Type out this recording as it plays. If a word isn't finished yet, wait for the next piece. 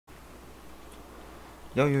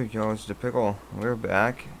Yo, it's the pickle. We're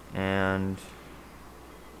back and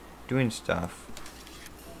doing stuff.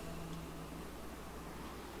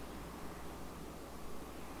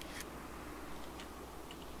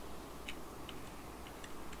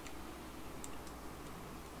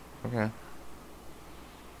 Okay.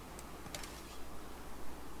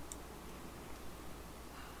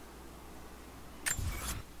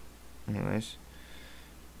 Anyways,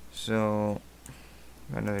 so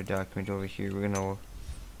got another document over here. We're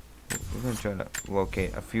gonna try to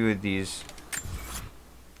locate a few of these.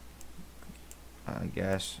 I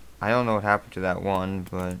guess I don't know what happened to that one,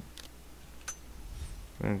 but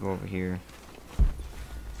we're gonna go over here.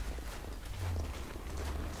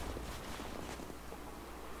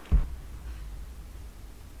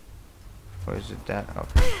 Or is it that up?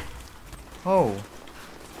 Oh!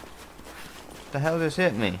 What the hell just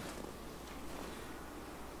hit me?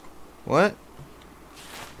 What?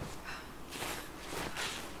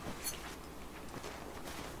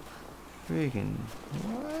 Freaking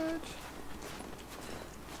what?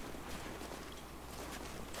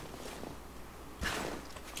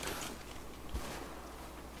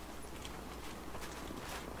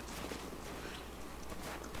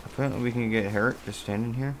 Apparently we can get hurt just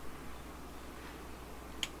standing here.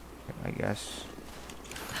 I guess.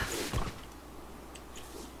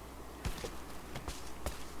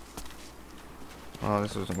 Oh,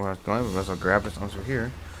 this wasn't where I was going, but I will grab it once we're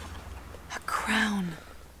here. A crown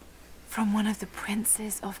from one of the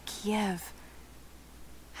princes of Kiev.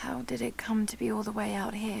 How did it come to be all the way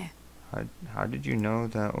out here? How did you know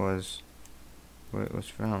that was where it was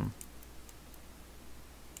from?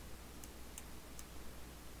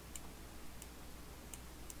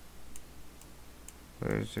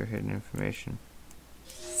 Where is their hidden information?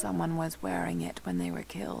 Someone was wearing it when they were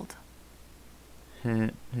killed.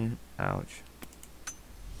 Ouch.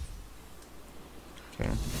 Okay.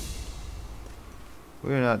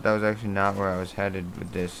 Believe it or not, that was actually not where I was headed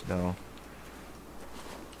with this, though.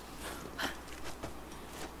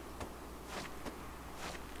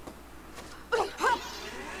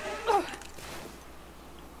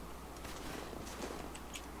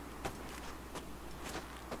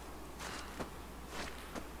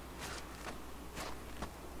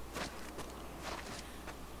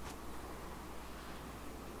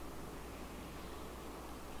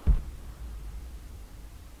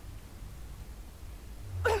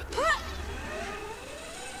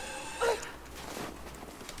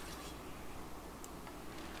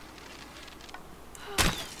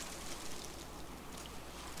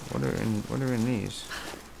 What are in these?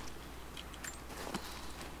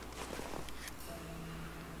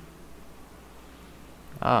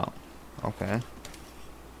 Oh, okay.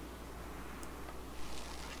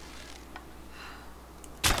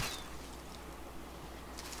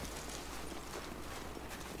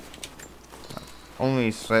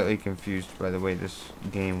 Only slightly confused by the way this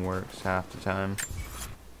game works half the time.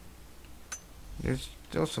 There's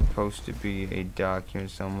still supposed to be a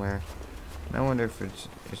document somewhere. And I wonder if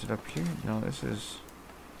is it up here? No, this is...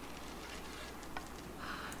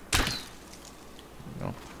 There we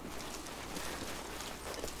go.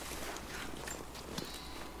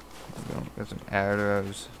 There we go. Got some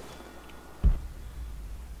arrows.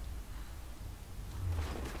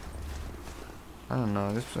 I don't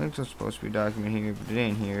know, this thing's supposed to be a document here, but it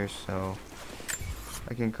ain't here, so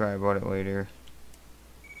I can cry about it later.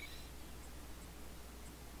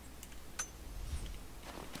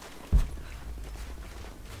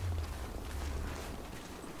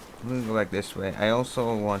 I'm gonna go back this way. I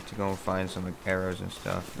also want to go and find some like arrows and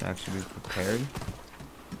stuff and actually be prepared.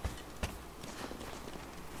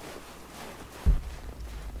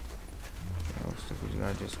 Okay, looks like we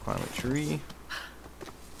gotta just climb a tree.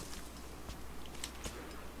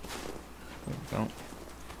 There we go.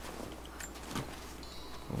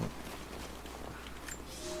 Cool.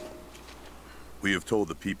 We have told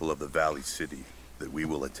the people of the Valley City that we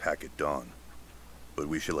will attack at dawn, but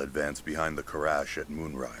we shall advance behind the Karash at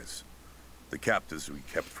moonrise. The captives we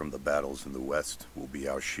kept from the battles in the west will be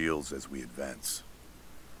our shields as we advance.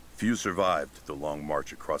 Few survived the long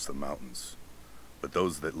march across the mountains, but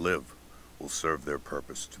those that live will serve their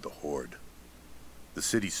purpose to the Horde. The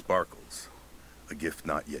city sparkles, a gift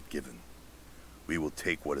not yet given. We will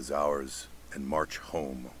take what is ours and march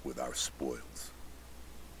home with our spoils.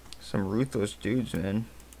 Some ruthless dudes, man.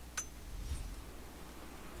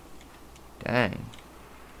 Dang.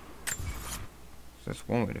 So that's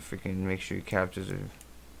one way to freaking make sure your captors are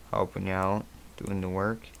helping you out, doing the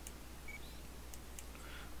work.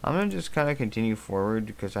 I'm gonna just kind of continue forward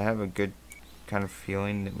because I have a good kind of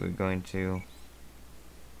feeling that we're going to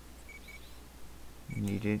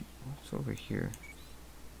need it. What's over here?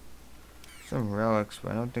 some relics,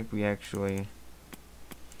 but I don't think we actually...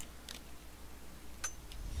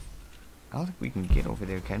 I don't think we can get over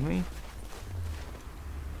there, can we?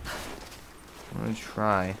 I'm gonna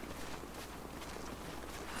try.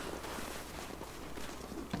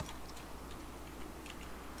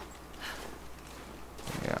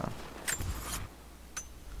 Yeah.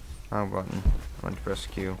 Wrong button. I want to press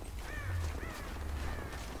Q.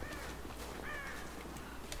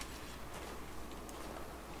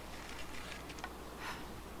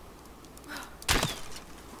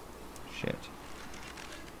 Shit.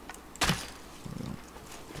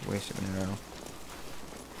 Waste of an arrow.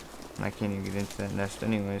 And I can't even get into that nest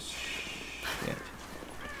anyways. Shit.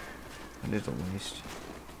 That is a waste.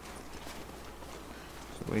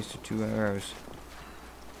 It's a waste of 2 arrows.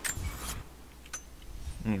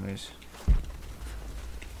 Anyways.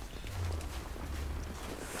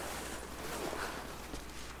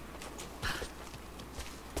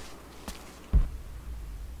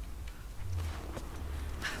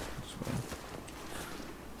 This way.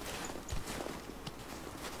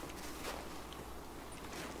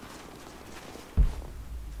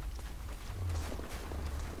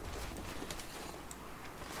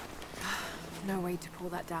 No way to pull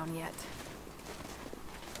that down yet.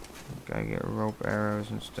 Gotta get rope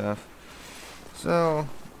arrows and stuff. So,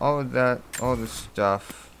 all of that, all this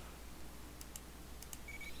stuff.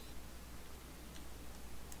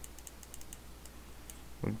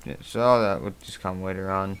 So all that would just come later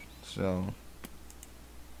on. So.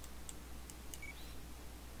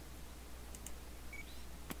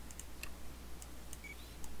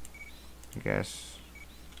 I guess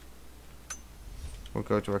we'll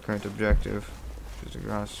go to our current objective, which is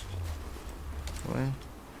across the way.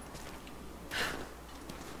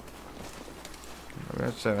 We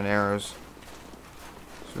got 7 arrows,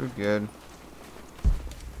 so we're good.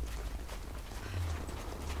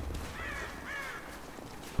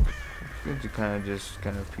 It's good to kind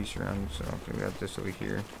of piece around. So we got this over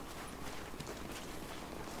here.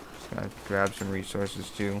 Just kind of grab some resources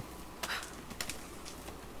too.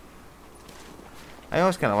 I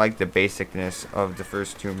always kind of like the basicness of the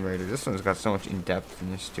first Tomb Raider. This one's got so much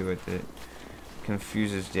in-depthness to it that it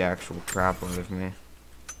confuses the actual crap out of me.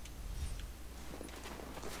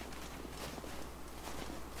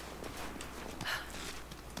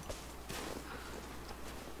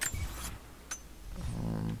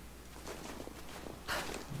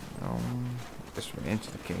 This way into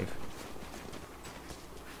the cave.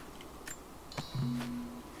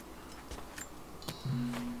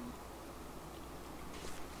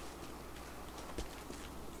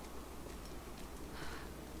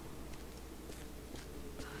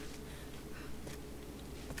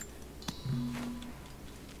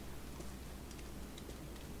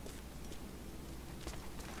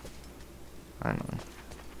 Finally.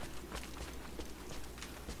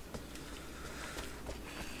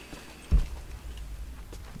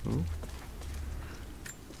 Ooh.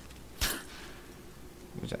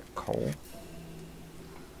 Was that coal?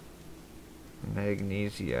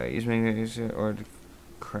 Magnesia. Use magnesia or to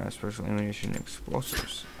craft special ammunition and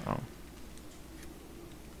explosives. Oh.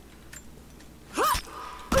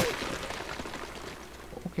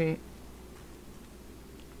 Okay.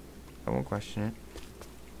 I won't question it.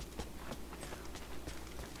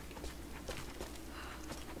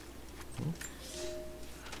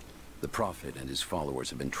 The Prophet and his followers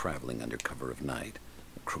have been traveling under cover of night,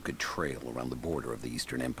 a crooked trail around the border of the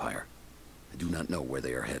Eastern Empire. I do not know where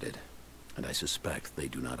they are headed, and I suspect they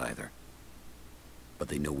do not either. But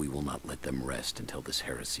they know we will not let them rest until this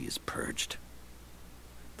heresy is purged.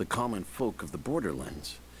 The common folk of the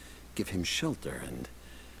borderlands give him shelter, and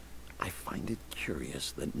I find it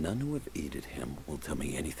curious that none who have aided him will tell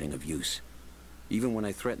me anything of use. Even when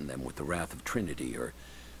I threaten them with the wrath of Trinity or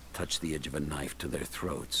touch the edge of a knife to their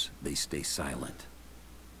throats, they stay silent.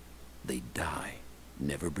 They die,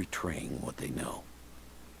 never betraying what they know.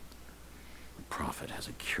 The Prophet has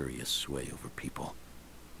a curious sway over people.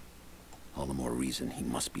 All the more reason he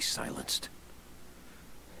must be silenced.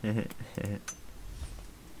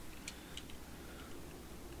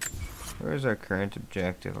 Where's our current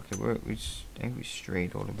objective? Okay, I think we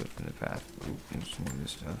strayed a little bit from the path. Ooh, and some more of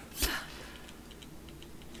this stuff.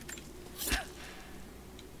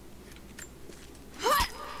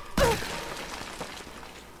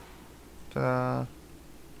 Ta-da!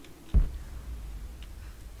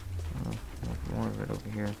 Oh, more of it over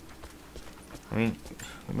here. I mean,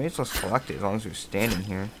 we may as well collect it as long as we're standing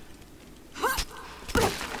here. It's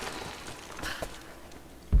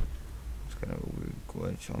kind of a weird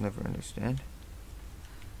glitch I'll never understand.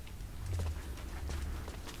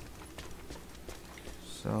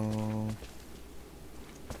 So...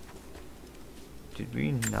 did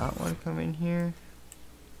we not want to come in here?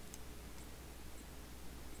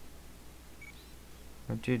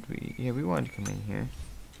 Or did we? Yeah, we wanted to come in here.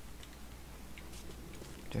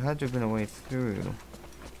 There had to have been a way through.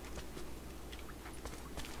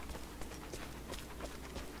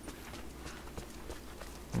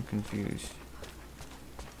 I'm confused.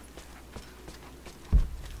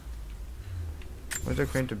 What's our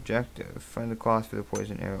current objective? Find the cost for the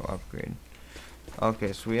poison arrow upgrade.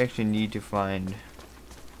 Okay, so we actually need to find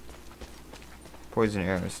poison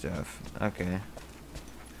arrow stuff. Okay.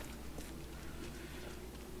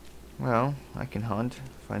 Well, I can hunt.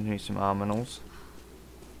 Find me some aminals.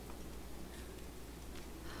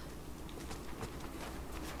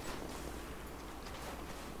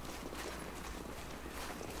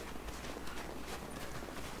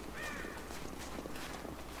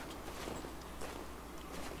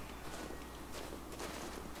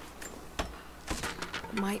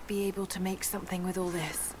 Might be able to make something with all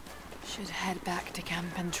this. Should head back to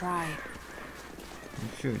camp and try.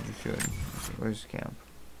 You should. Where's camp?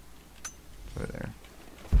 Over there.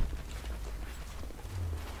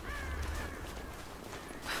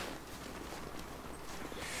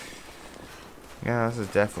 Yeah, this is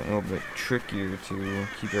definitely a little bit trickier to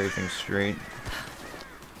keep everything straight.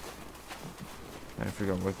 I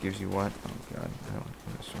figure out what gives you what. Oh god, I don't go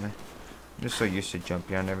this way. I'm just so used to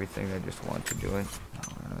jumping on everything that I just want to do it.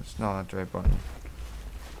 Oh, that's not the right button.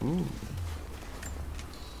 Ooh.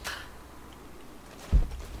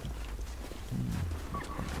 That's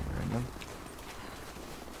something random.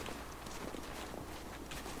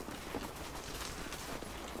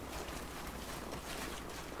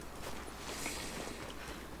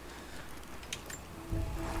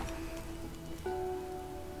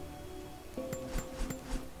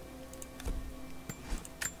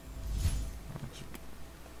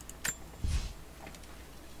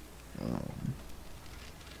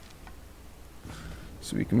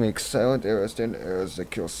 So we can make silent arrows and arrows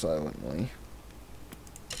that kill silently.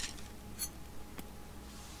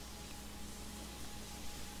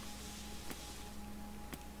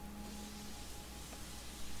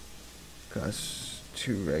 Costs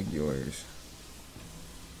 2 regulars.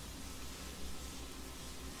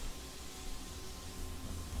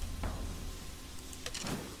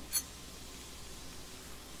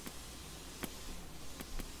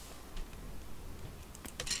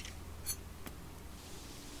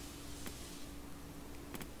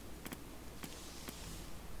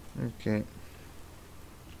 Okay.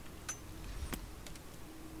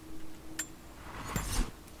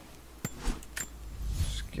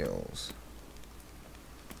 Skills.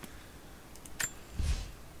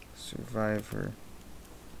 Survivor.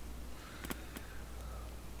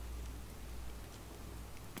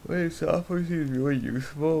 Wait, software seems really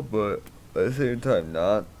useful, but at the same time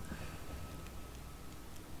not.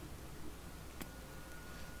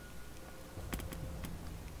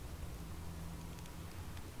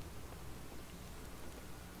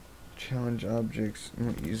 Challenge objects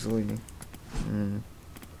more easily.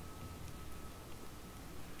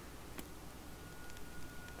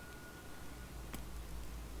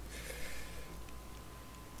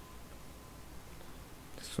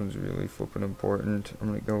 This one's really flipping important. I'm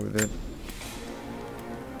gonna go with it.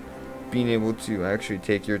 Being able to actually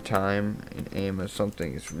take your time and aim at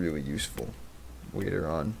something is really useful later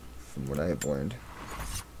on, from what I have learned.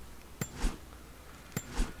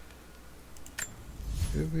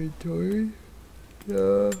 Inventory?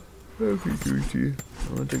 Yeah, that'd be Gucci.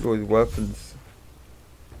 I want to go with weapons.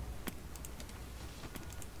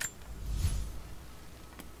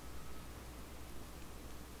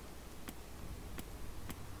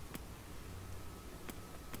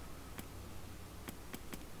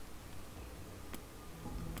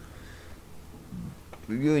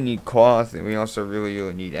 We really need cloth, and we also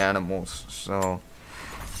really need animals, so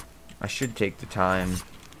I should take the time.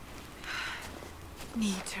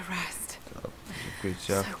 Need to rest. Good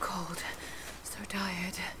stuff. So cold. So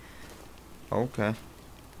tired. Okay.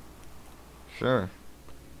 Sure.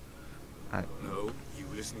 No, you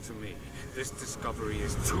listen to me. This discovery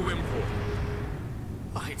is too important.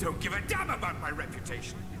 I don't give a damn about my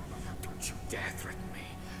reputation. Don't you dare threaten me.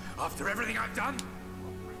 After everything I've done?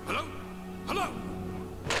 Hello? Hello?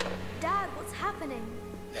 Dad, what's happening?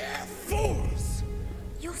 They're fools!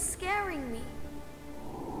 You're scaring me.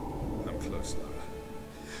 I'm close, Lara.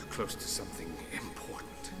 Close to something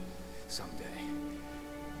important. Someday,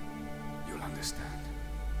 you'll understand.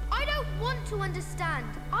 I don't want to understand.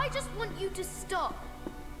 I just want you to stop.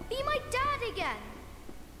 Be my dad again.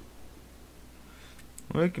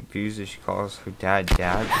 I'm really confused that she calls her dad, but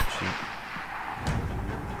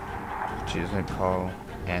she doesn't call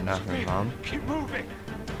Yeah, nothing, Mom. Keep moving.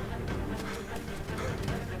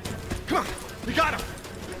 Come on, we got him.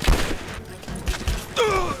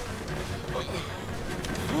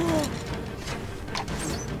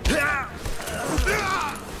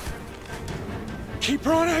 Keep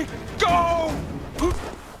running. Go.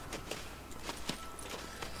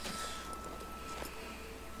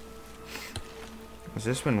 Is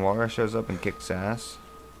this when Laura shows up and kicks ass?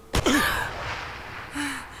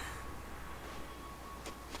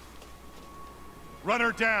 Run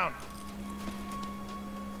her down.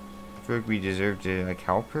 I feel like we deserve to like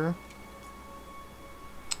help her.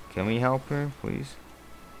 Can we help her, please?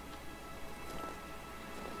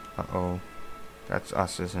 Uh-oh. That's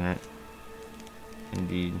us, isn't it?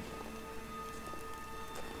 Indeed.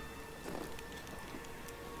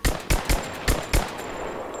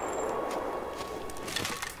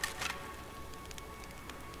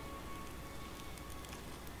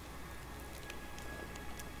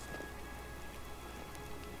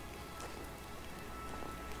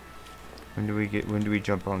 When do we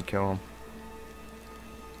jump on and kill him?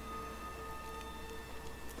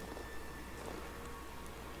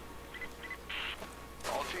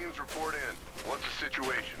 All teams report in. What's the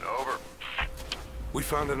situation? Over. We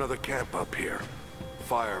found another camp up here.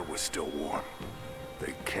 Fire was still warm.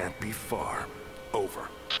 They can't be far. Over.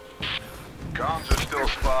 Comms are still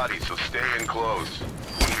spotty, so stay in close.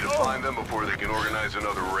 We need to find them before they can organize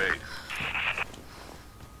another raid.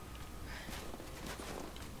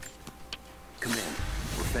 Come in.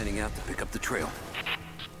 We're fanning out to pick up the trail.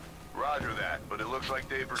 Roger that, but it looks like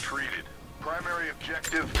they've retreated. Primary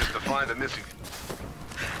objective is to find the missing...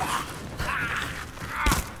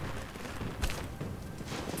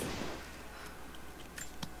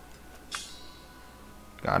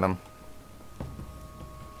 Got him.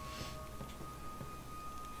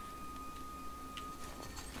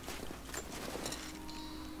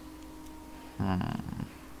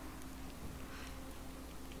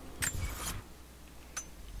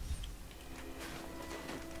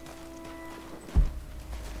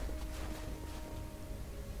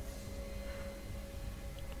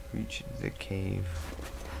 Reach the cave.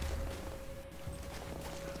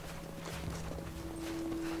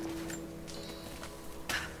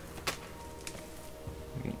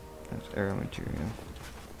 Wait, that's air material.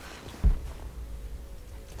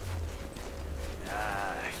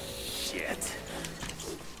 Ah, shit.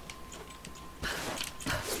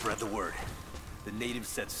 Spread the word. The natives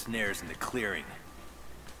set snares in the clearing.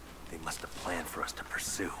 They must have planned for us to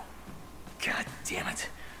pursue. God damn it.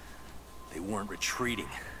 They weren't retreating.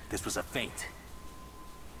 This was a feint.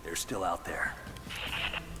 They're still out there.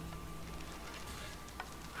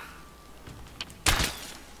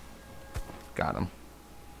 Got him.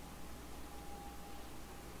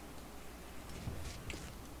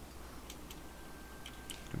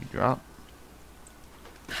 Do we drop?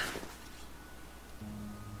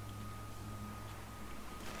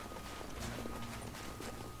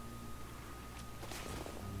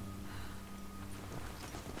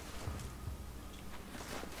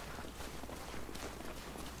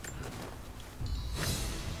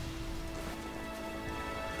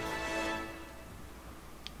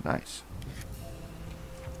 Nice.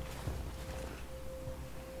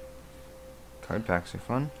 Card packs are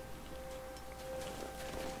fun.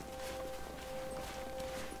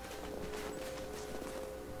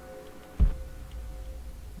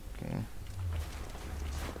 Okay.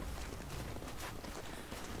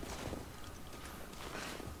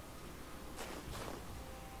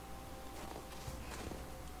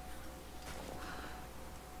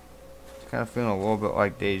 Kind of feeling a little bit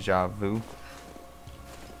like deja vu.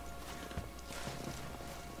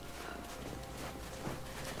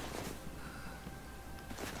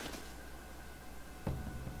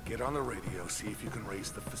 Get on the radio, see if you can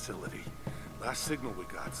raise the facility. Last signal we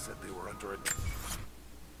got said they were under attack.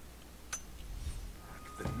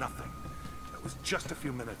 Then nothing. That was just a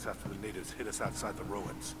few minutes after the natives hit us outside the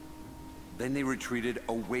ruins. Then they retreated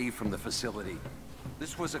away from the facility.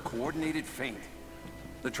 This was a coordinated feint.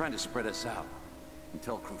 They're trying to spread us out.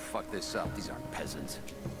 Until crew fuck this up, these aren't peasants.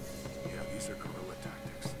 Yeah, these are guerrilla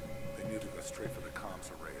tactics. They knew to go straight for the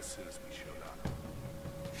comms array as soon as we showed up.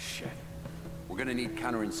 Shit. We're gonna need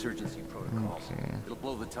counterinsurgency protocols. Okay. It'll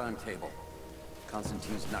blow the timetable.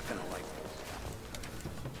 Constantine's not gonna like this.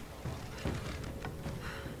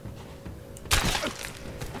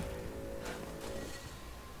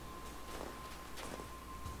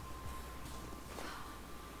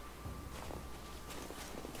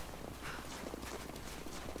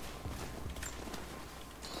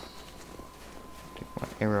 Take my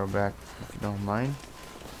arrow back if you don't mind.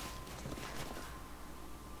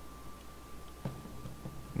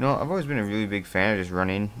 You know, I've always been a really big fan of just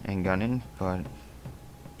running and gunning, but I'm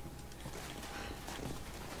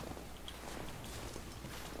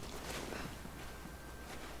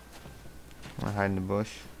gonna hide in the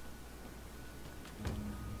bush.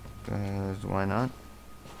 Because why not?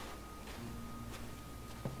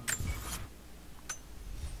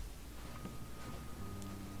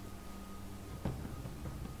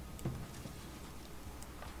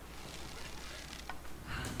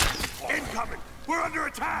 Incoming! We're under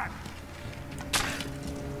attack!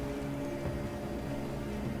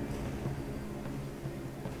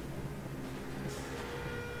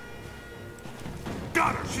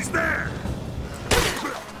 Got her! She's there!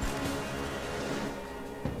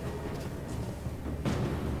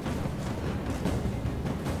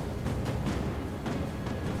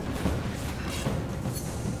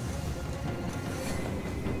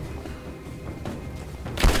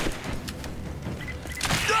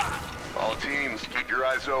 All teams, keep your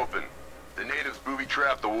eyes open. The natives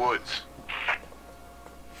booby-trapped the woods.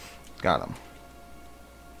 Got him.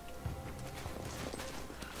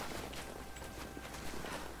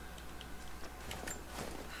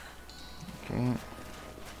 Okay.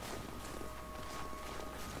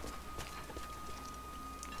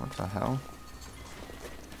 What the hell?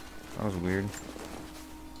 That was weird.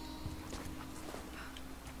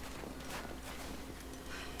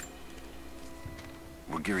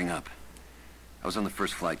 We're gearing up. I was on the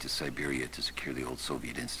first flight to Siberia to secure the old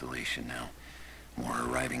Soviet installation now. More are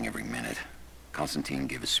arriving every minute. Konstantin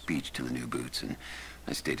gave a speech to the new boots, and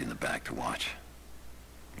I stayed in the back to watch.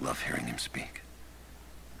 Love hearing him speak.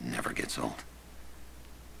 Never gets old.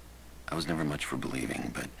 I was never much for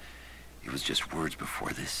believing, but it was just words before.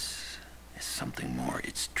 This is something more.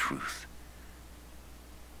 It's truth.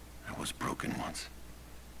 I was broken once.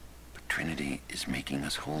 But Trinity is making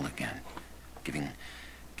us whole again.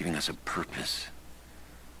 Giving us a purpose.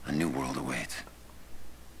 A new world awaits.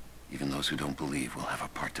 Even those who don't believe will have a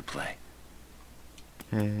part to play.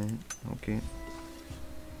 Okay.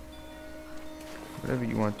 Whatever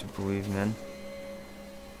you want to believe, man.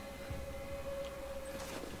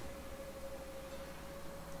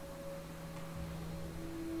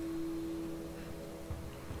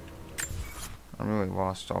 I'm really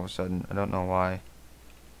lost all of a sudden. I don't know why.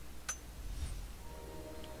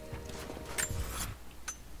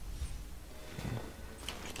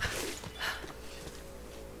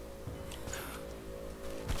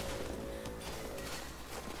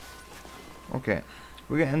 Okay,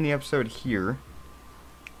 we're gonna end the episode here,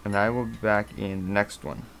 and I will be back in the next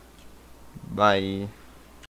one. Bye.